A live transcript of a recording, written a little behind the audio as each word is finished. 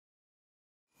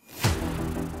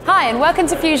Hi and welcome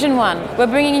to FusionONE. We're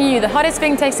bringing you the hottest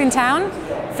fintechs in town,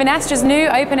 Finastra's new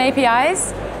open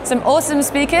APIs, some awesome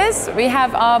speakers, we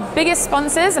have our biggest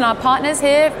sponsors and our partners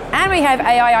here, and we have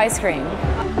AI ice cream.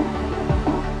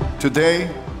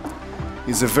 Today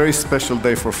is a very special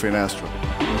day for Finastra.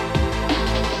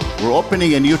 We're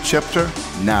opening a new chapter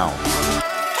now.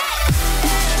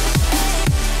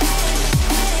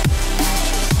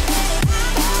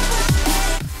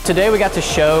 Today we got to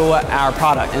show our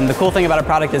product, and the cool thing about our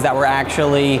product is that we're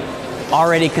actually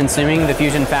already consuming the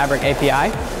Fusion Fabric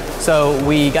API. So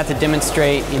we got to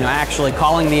demonstrate, actually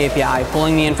calling the API,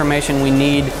 pulling the information we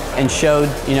need, and showed,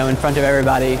 in front of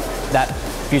everybody that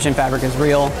Fusion Fabric is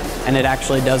real and it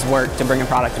actually does work to bring a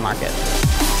product to market.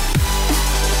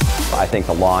 I think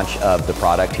the launch of the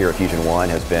product here at FusionONE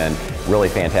has been really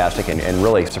fantastic and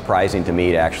really surprising to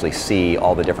me to actually see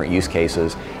all the different use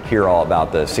cases, hear all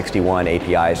about the 61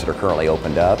 APIs that are currently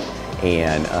opened up,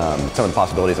 and some of the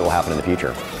possibilities that will happen in the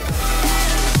future.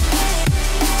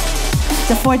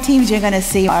 The 4 teams you're going to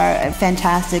see are a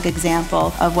fantastic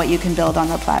example of what you can build on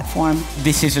the platform.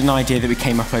 This is an idea that we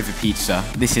came up over pizza.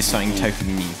 This is something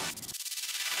totally new.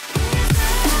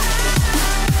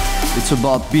 It's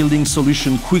about building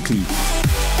solutions quickly.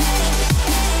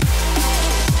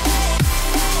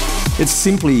 It's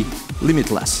simply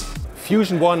limitless.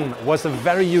 FusionONE was a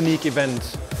very unique event.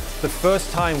 The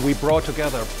first time we brought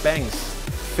together banks,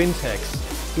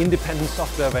 fintechs, independent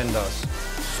software vendors,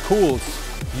 schools,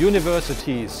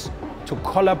 universities to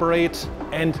collaborate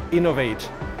and innovate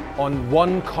on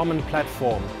one common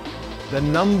platform. The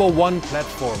 #1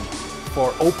 platform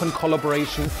for open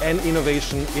collaboration and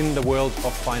innovation in the world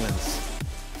of finance.